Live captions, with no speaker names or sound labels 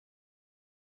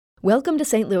Welcome to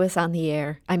St. Louis on the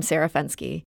Air. I'm Sarah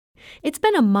Fenske. It's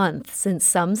been a month since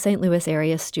some St. Louis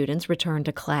area students returned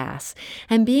to class,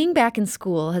 and being back in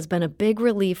school has been a big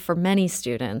relief for many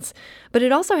students. But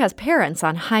it also has parents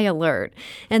on high alert,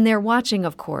 and they're watching,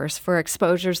 of course, for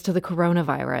exposures to the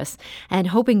coronavirus and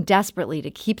hoping desperately to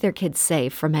keep their kids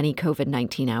safe from any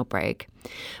COVID-19 outbreak.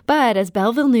 But as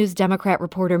Belleville News Democrat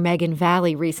reporter Megan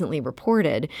Valley recently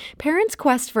reported, parents'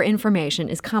 quest for information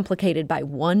is complicated by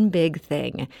one big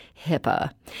thing: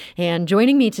 HIPAA. And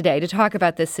joining me today to talk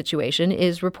about this situation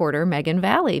is reporter Megan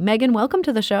Valley. Megan, welcome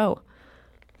to the show.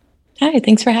 Hi,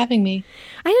 thanks for having me.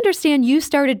 I understand you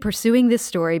started pursuing this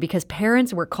story because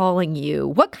parents were calling you.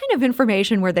 What kind of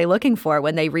information were they looking for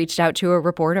when they reached out to a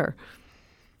reporter?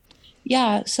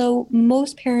 Yeah, so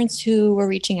most parents who were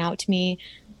reaching out to me,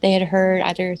 they had heard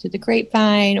either through the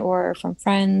grapevine or from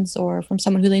friends or from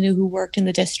someone who they knew who worked in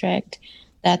the district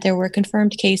that there were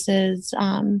confirmed cases,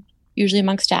 usually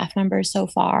among staff members so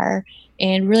far.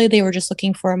 And really, they were just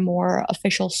looking for a more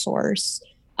official source,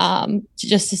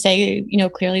 just to say,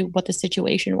 clearly what the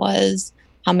situation was,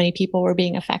 how many people were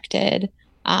being affected,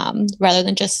 rather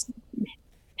than just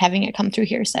having it come through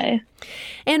hearsay.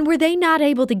 And were they not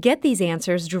able to get these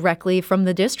answers directly from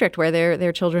the district where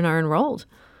their children are enrolled?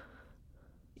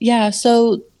 Yeah,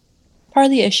 so part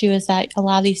of the issue is that a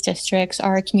lot of these districts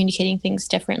are communicating things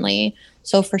differently.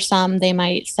 So for some, they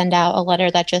might send out a letter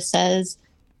that just says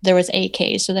there was a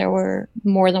case, or there were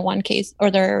more than one case, or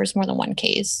there was more than one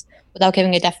case, without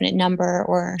giving a definite number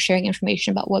or sharing information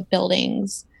about what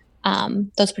buildings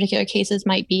those particular cases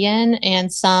might be in.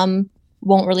 And some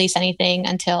won't release anything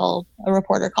until a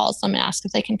reporter calls them and asks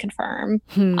if they can confirm.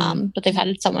 But they've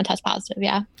had someone test positive,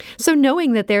 yeah. So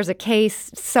knowing that there's a case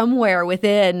somewhere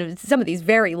within some of these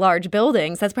very large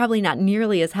buildings, that's probably not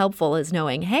nearly as helpful as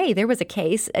knowing, hey, there was a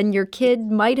case and your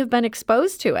kid might have been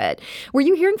exposed to it. Were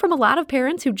you hearing from a lot of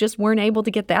parents who just weren't able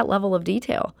to get that level of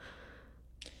detail?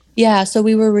 Yeah, so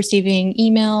we were receiving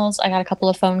emails. I got a couple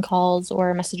of phone calls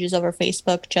or messages over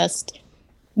Facebook just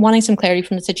wanting some clarity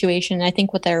from the situation. I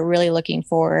think what they're really looking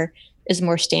for is a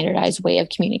more standardized way of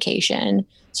communication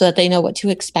so that they know what to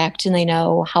expect and they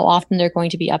know how often they're going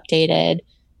to be updated,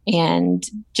 and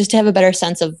just to have a better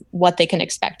sense of what they can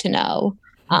expect to know,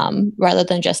 rather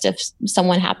than just if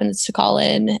someone happens to call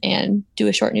in and do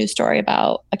a short news story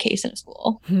about a case in a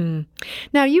school.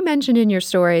 Now, you mentioned in your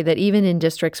story that even in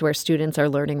districts where students are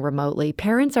learning remotely,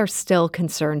 parents are still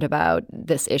concerned about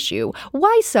this issue.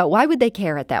 Why so? Why would they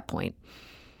care at that point?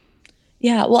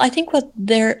 Yeah, well, I think what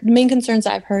their main concerns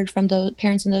I've heard from the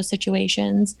parents in those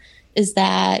situations is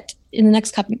that in the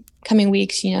next coming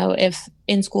weeks, if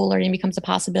in-school learning becomes a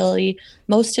possibility,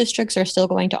 most districts are still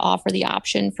going to offer the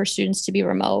option for students to be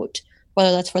remote,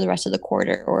 whether that's for the rest of the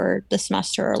quarter or the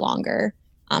semester or longer,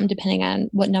 depending on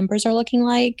what numbers are looking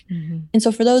like. And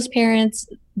so for those parents,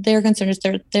 their concern is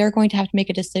they're going to have to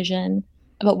make a decision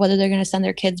about whether they're going to send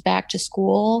their kids back to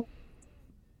school.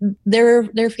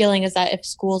 Their feeling is that if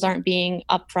schools aren't being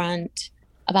upfront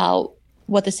about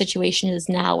what the situation is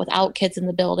now without kids in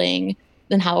the building,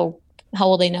 then how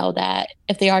will they know that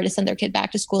if they are to send their kid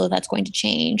back to school, that's going to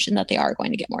change and that they are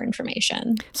going to get more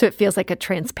information? So it feels like a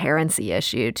transparency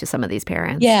issue to some of these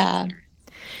parents. Yeah.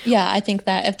 Yeah, I think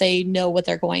that if they know what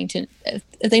they're going to,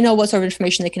 if they know what sort of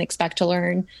information they can expect to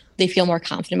learn, they feel more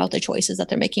confident about the choices that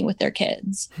they're making with their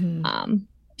kids.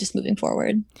 Just moving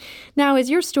forward. Now, as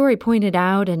your story pointed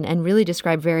out and really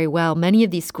described very well, many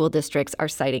of these school districts are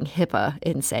citing HIPAA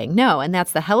in saying no, and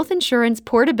that's the Health Insurance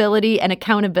Portability and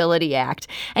Accountability Act.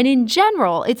 And in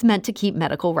general, it's meant to keep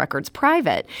medical records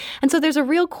private. And so there's a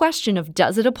real question of,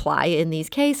 does it apply in these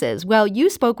cases? Well, you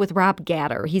spoke with Rob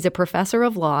Gatter. He's a professor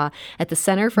of law at the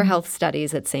Center for Health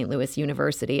Studies at St. Louis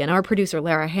University, and our producer,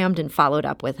 Lara Hamden, followed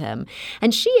up with him.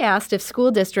 And she asked if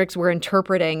school districts were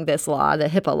interpreting this law, the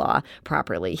HIPAA law,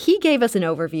 properly. He gave us an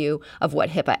overview of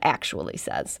what HIPAA actually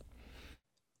says.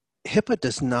 HIPAA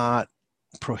does not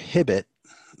prohibit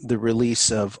the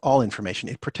release of all information.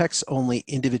 It protects only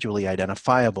individually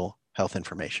identifiable health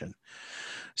information.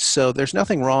 So there's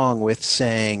nothing wrong with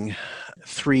saying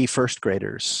 3 first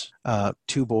graders,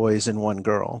 2 boys and 1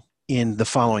 girl in the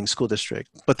following school district.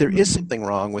 But there is something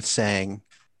wrong with saying,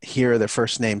 here are their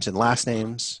first names and last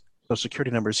names, social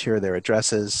security numbers, here are their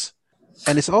addresses.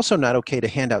 And it's also not okay to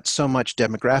hand out so much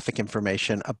demographic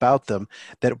information about them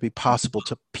that it would be possible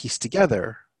to piece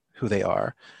together who they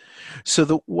are.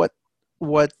 So what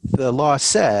the law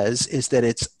says is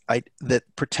that that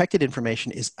protected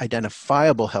information is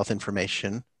identifiable health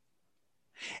information,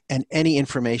 and any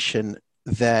information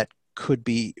that could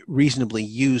be reasonably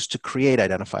used to create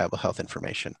identifiable health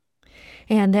information.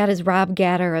 And that is Rob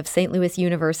Gatter of St. Louis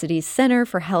University's Center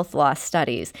for Health Law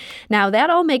Studies. Now, that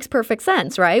all makes perfect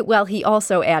sense, right? Well, he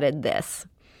also added this.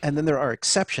 And then there are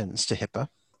exceptions to HIPAA.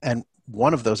 And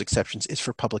one of those exceptions is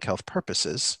for public health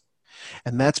purposes.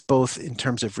 And that's both in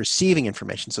terms of receiving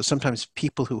information. So sometimes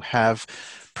people who have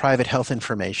private health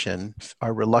information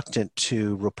are reluctant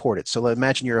to report it. So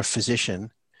imagine you're a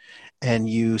physician and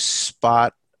you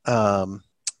spot,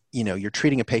 you're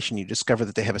treating a patient, you discover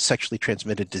that they have a sexually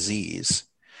transmitted disease.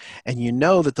 And you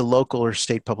know that the local or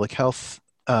state public health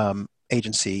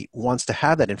agency wants to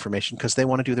have that information because they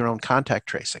want to do their own contact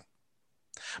tracing.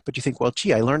 But you think, well,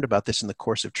 gee, I learned about this in the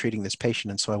course of treating this patient,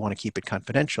 and so I want to keep it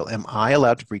confidential. Am I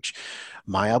allowed to breach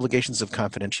my obligations of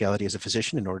confidentiality as a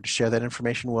physician in order to share that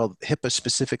information? Well, HIPAA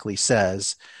specifically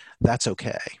says that's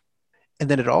okay. And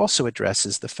then it also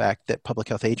addresses the fact that public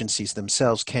health agencies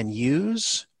themselves can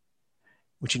use,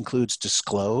 which includes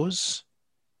disclose,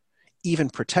 even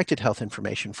protected health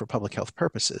information for public health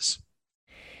purposes.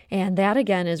 And that,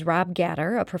 again, is Rob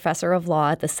Gatter, a professor of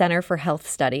law at the Center for Health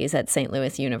Studies at St.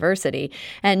 Louis University.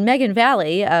 And Megan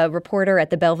Valley, a reporter at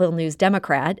the Belleville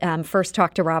News-Democrat, first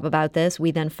talked to Rob about this.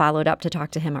 We then followed up to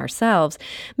talk to him ourselves.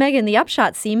 Megan, the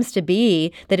upshot seems to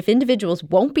be that if individuals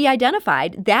won't be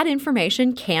identified, that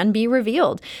information can be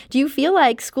revealed. Do you feel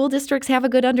like school districts have a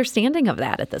good understanding of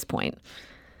that at this point?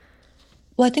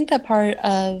 Well, I think that part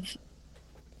of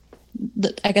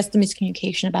the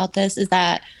miscommunication about this is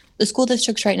that the school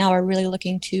districts right now are really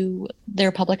looking to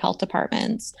their public health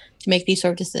departments to make these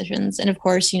sort of decisions. And of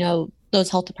course, those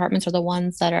health departments are the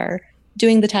ones that are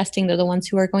doing the testing. They're the ones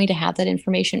who are going to have that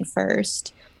information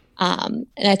first. And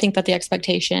I think that the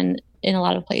expectation in a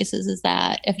lot of places is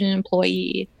that if an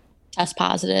employee tests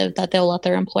positive, that they'll let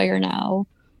their employer know.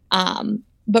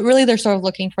 But really, they're sort of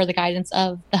looking for the guidance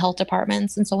of the health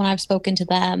departments. And so when I've spoken to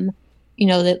them,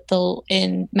 that they'll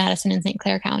in Madison and St.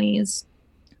 Clair counties,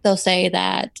 they'll say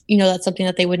that, that's something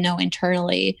that they would know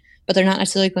internally, but they're not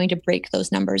necessarily going to break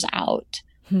those numbers out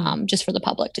just for the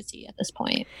public to see at this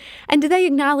point. And do they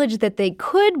acknowledge that they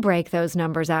could break those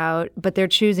numbers out, but they're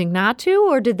choosing not to?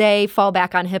 Or did they fall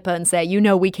back on HIPAA and say,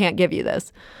 we can't give you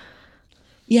this?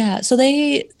 Yeah, so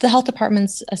the health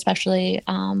departments especially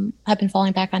have been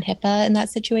falling back on HIPAA in that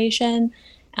situation.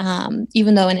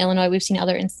 Even though in Illinois, we've seen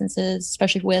other instances,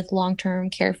 especially with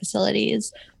long-term care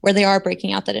facilities, where they are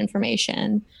breaking out that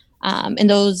information. And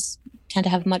those tend to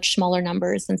have much smaller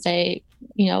numbers than, say,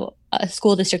 a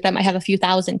school district that might have a few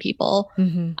thousand people.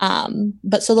 Mm-hmm.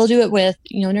 But so they'll do it with,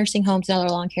 nursing homes and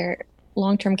other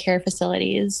long-term care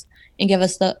facilities and give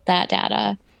us that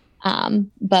data.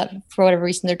 But for whatever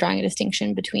reason, they're drawing a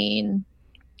distinction between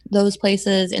those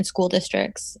places and school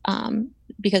districts,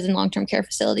 because in long-term care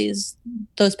facilities,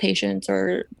 those patients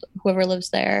or whoever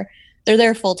lives there, they're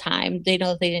there full time. They know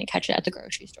that they didn't catch it at the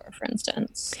grocery store, for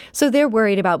instance. So they're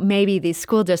worried about maybe these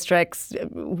school districts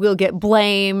will get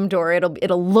blamed, or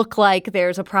it'll look like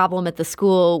there's a problem at the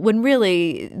school when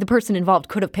really the person involved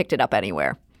could have picked it up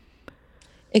anywhere.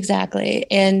 Exactly.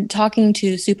 And talking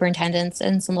to superintendents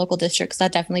in some local districts,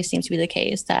 that definitely seems to be the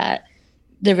case, that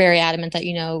they're very adamant that,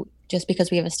 just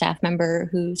because we have a staff member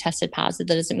who tested positive,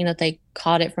 that doesn't mean that they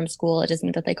caught it from school. It doesn't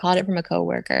mean that they caught it from a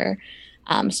coworker.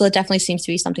 So it definitely seems to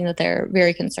be something that they're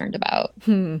very concerned about.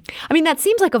 I mean, that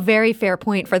seems like a very fair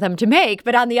point for them to make.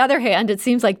 But on the other hand, it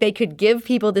seems like they could give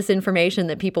people this information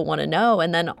that people want to know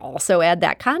and then also add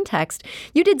that context.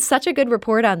 You did such a good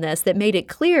report on this that made it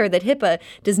clear that HIPAA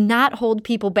does not hold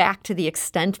people back to the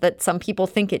extent that some people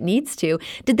think it needs to.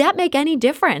 Did that make any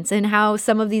difference in how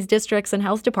some of these districts and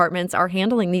health departments are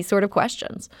handling these sort of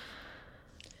questions?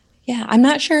 Yeah, I'm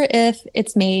not sure if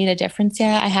it's made a difference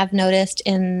yet. I have noticed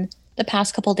in the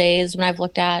past couple of days when I've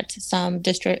looked at some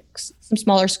districts, some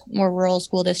smaller, more rural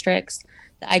school districts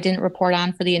that I didn't report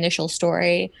on for the initial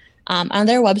story, on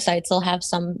their websites, they'll have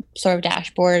some sort of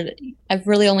dashboard. I've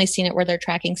really only seen it where they're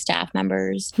tracking staff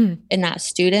members and not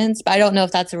students, but I don't know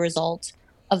if that's a result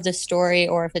of this story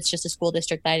or if it's just a school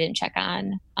district that I didn't check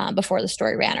on before the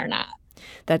story ran or not.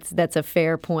 That's a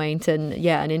fair point, and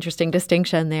yeah, an interesting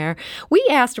distinction there. We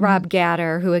asked Rob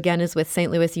Gatter, who again is with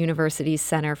St. Louis University's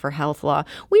Center for Health Law,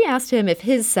 we asked him if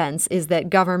his sense is that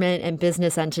government and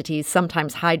business entities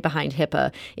sometimes hide behind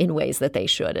HIPAA in ways that they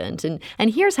shouldn't. And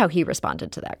here's how he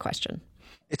responded to that question.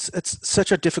 It's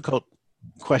such a difficult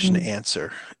question to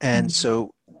answer. And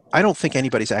so I don't think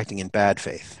anybody's acting in bad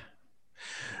faith.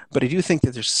 But I do think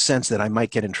that there's a sense that I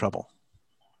might get in trouble.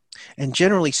 And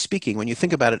generally speaking, when you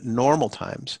think about it, normal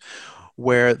times,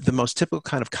 where the most typical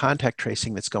kind of contact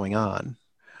tracing that's going on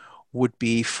would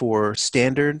be for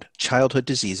standard childhood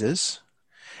diseases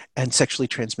and sexually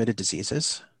transmitted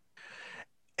diseases.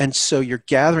 And so you're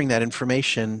gathering that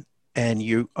information and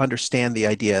you understand the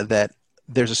idea that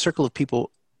there's a circle of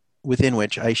people within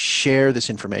which I share this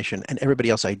information and everybody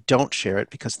else I don't share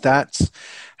it, because that's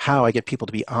how I get people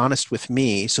to be honest with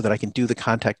me so that I can do the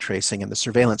contact tracing and the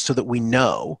surveillance so that we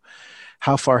know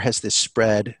how far has this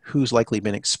spread, who's likely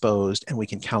been exposed, and we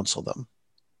can counsel them.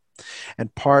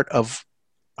 And part of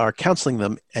our counseling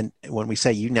them, and when we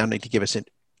say you now need to give us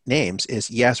names, is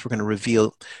yes, we're going to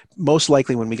reveal, most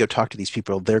likely when we go talk to these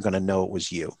people, they're going to know it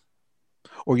was you.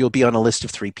 Or you'll be on a list of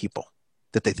 3 people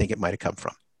that they think it might have come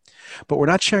from. But we're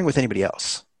not sharing with anybody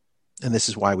else. And this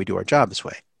is why we do our job this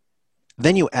way.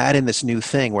 Then you add in this new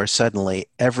thing where suddenly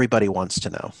everybody wants to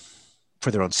know,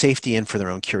 for their own safety and for their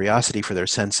own curiosity, for their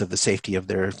sense of the safety of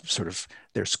their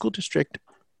their school district,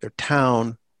 their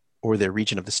town, or their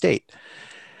region of the state.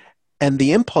 And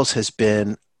the impulse has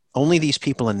been only these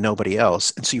people and nobody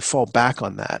else. And so you fall back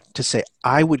on that to say,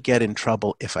 I would get in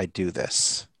trouble if I do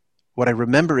this. What I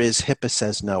remember is HIPAA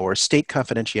says no, or state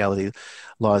confidentiality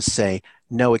laws say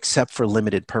no except for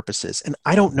limited purposes. And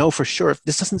I don't know for sure if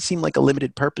this doesn't seem like a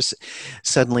limited purpose,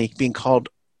 suddenly being called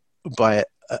by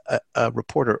a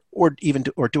reporter or even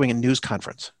or doing a news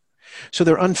conference. So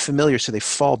they're unfamiliar, so they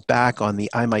fall back on the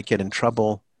I might get in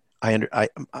trouble.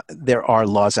 There are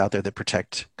laws out there that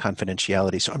protect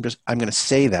confidentiality. So I'm going to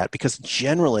say that because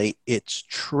generally it's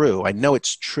true. I know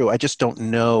it's true. I just don't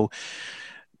know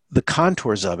the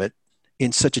contours of it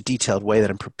in such a detailed way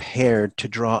that I'm prepared to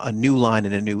draw a new line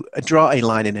in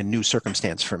a new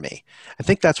circumstance for me. I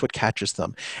think that's what catches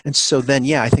them. And so then,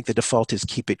 yeah, I think the default is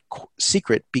keep it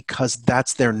secret because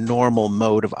that's their normal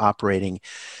mode of operating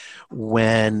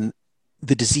when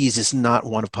the disease is not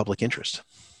one of public interest.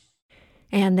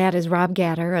 And that is Rob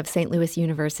Gatter of St. Louis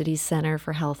University's Center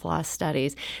for Health Loss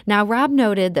Studies. Now, Rob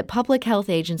noted that public health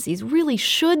agencies really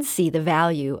should see the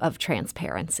value of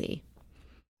transparency.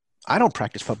 I don't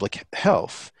practice public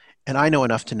health, and I know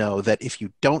enough to know that if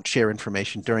you don't share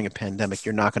information during a pandemic,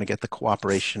 you're not going to get the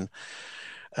cooperation.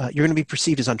 You're going to be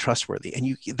perceived as untrustworthy,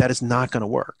 and that is not going to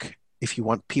work if you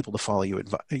want people to follow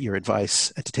your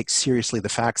advice and to take seriously the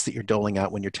facts that you're doling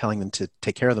out when you're telling them to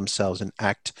take care of themselves and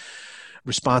act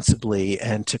responsibly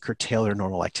and to curtail their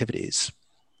normal activities.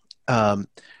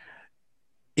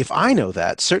 If I know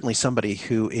that, certainly somebody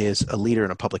who is a leader in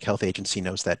a public health agency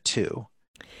knows that too.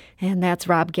 And that's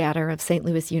Rob Gatter of St.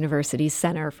 Louis University's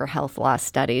Center for Health Loss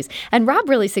Studies. And Rob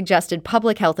really suggested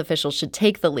public health officials should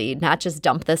take the lead, not just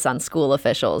dump this on school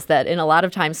officials, that in a lot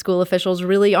of times school officials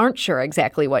really aren't sure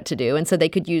exactly what to do. And so they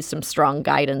could use some strong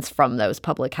guidance from those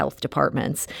public health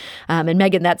departments. And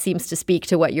Megan, that seems to speak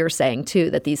to what you're saying, too,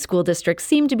 that these school districts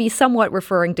seem to be somewhat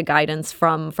referring to guidance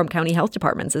from county health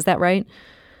departments. Is that right?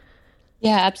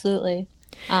 Yeah, absolutely.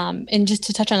 And just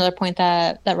to touch on another point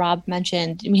that Rob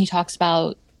mentioned, when he talks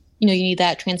about you need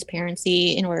that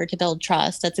transparency in order to build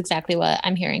trust. That's exactly what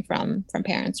I'm hearing from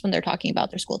parents when they're talking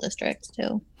about their school districts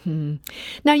too.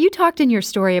 Now, you talked in your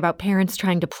story about parents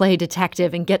trying to play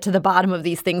detective and get to the bottom of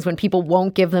these things when people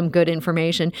won't give them good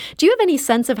information. Do you have any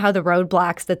sense of how the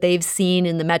roadblocks that they've seen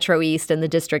in the Metro East and the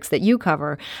districts that you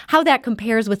cover, how that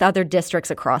compares with other districts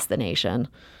across the nation?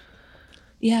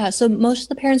 Yeah, so most of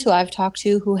the parents who I've talked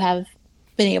to who have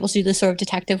been able to do this sort of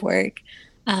detective work,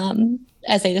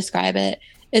 as they describe it,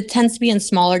 it tends to be in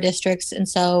smaller districts. And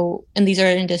these are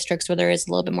in districts where there is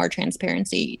a little bit more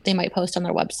transparency. They might post on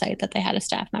their website that they had a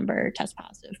staff member test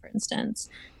positive, for instance,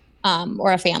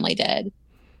 or a family did.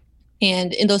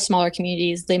 And in those smaller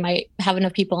communities, they might have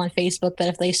enough people on Facebook that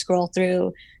if they scroll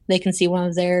through, they can see one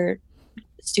of their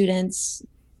students,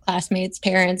 classmates,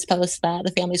 parents post that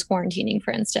the family's quarantining,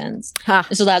 for instance.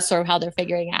 And so that's sort of how they're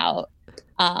figuring out.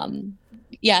 And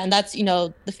that's,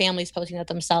 the family's posting that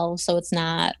themselves. So it's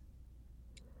not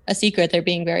a secret. They're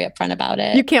being very upfront about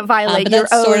it. You can't violate your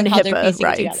own sort of how HIPAA, they're piecing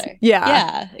right? it together.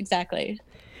 Yeah, exactly.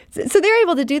 So they're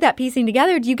able to do that piecing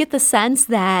together. Do you get the sense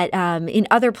that in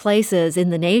other places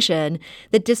in the nation,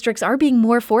 that districts are being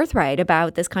more forthright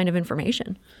about this kind of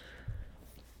information?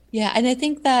 Yeah, and I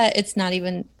think that it's not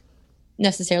even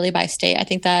necessarily by state. I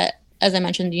think that, as I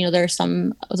mentioned, there are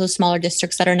some of those smaller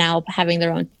districts that are now having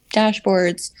their own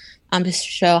dashboards to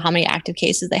show how many active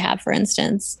cases they have, for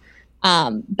instance.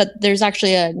 But there's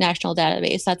actually a national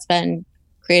database that's been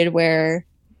created where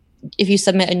if you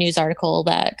submit a news article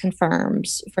that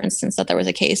confirms, for instance, that there was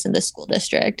a case in this school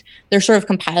district, they're sort of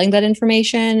compiling that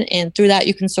information. And through that,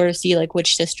 you can sort of see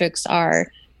which districts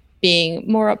are being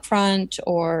more upfront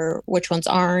or which ones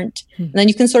aren't. And then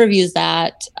you can sort of use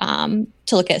that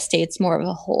to look at states more as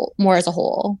a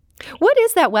whole. What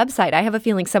is that website? I have a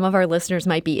feeling some of our listeners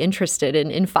might be interested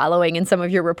in following in some of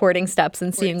your reporting steps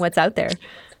and seeing what's out there.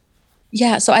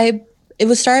 Yeah, so it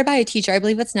was started by a teacher. I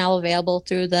believe it's now available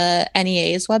through the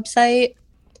NEA's website.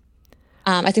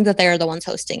 I think that they are the ones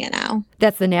hosting it now.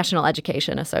 That's the National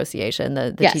Education Association,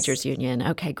 the Yes. teachers union.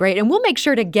 Okay, great. And we'll make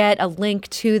sure to get a link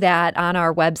to that on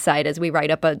our website as we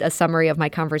write up a summary of my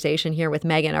conversation here with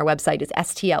Megan. Our website is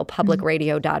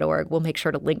stlpublicradio.org. We'll make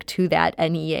sure to link to that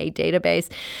NEA database.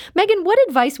 Megan, what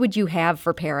advice would you have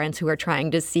for parents who are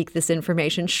trying to seek this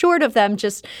information, short of them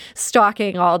just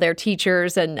stalking all their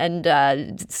teachers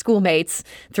and schoolmates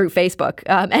through Facebook?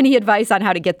 Any advice on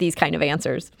how to get these kind of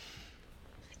answers?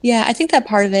 Yeah, I think that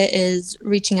part of it is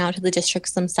reaching out to the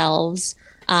districts themselves.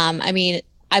 I mean,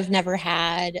 I've never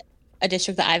had a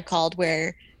district that I've called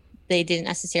where they didn't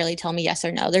necessarily tell me yes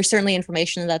or no. There's certainly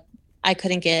information that I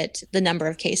couldn't get the number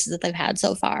of cases that they've had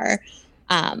so far.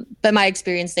 But my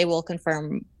experience, they will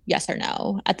confirm yes or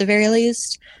no at the very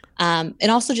least. And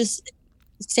also just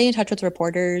stay in touch with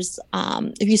reporters.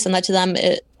 If you send that to them,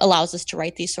 it allows us to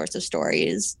write these sorts of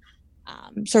stories.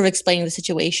 Sort of explaining the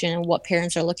situation and what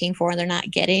parents are looking for and they're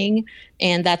not getting.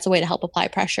 And that's a way to help apply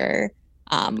pressure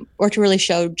or to really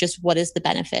show just what is the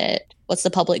benefit, what's the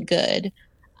public good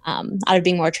out of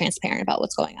being more transparent about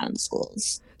what's going on in the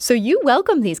schools. So you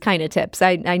welcome these kind of tips.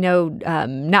 I know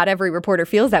not every reporter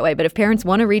feels that way, but if parents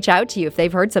want to reach out to you, if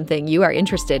they've heard something, you are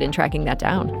interested in tracking that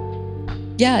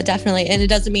down. Yeah, definitely. And it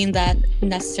doesn't mean that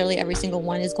necessarily every single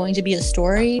one is going to be a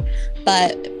story,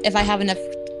 but if I have enough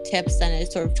tips, then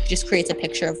it sort of just creates a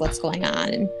picture of what's going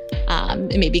on,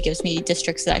 and it maybe gives me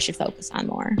districts that I should focus on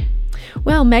more.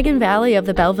 Well, Megan Valley of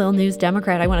the Belleville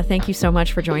News-Democrat, I want to thank you so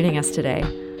much for joining us today.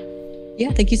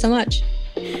 Yeah, thank you so much.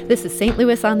 This is St.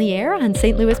 Louis on the Air on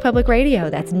St. Louis Public Radio.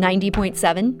 That's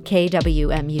 90.7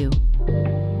 KWMU.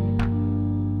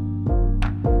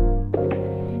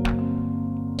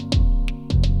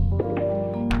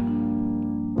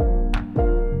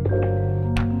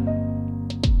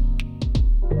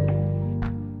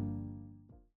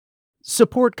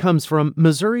 Support comes from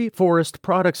Missouri Forest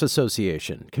Products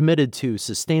Association, committed to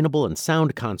sustainable and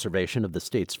sound conservation of the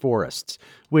state's forests,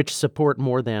 which support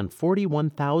more than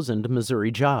 41,000 Missouri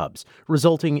jobs,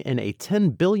 resulting in a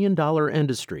 $10 billion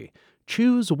industry.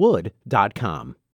 ChooseWood.com.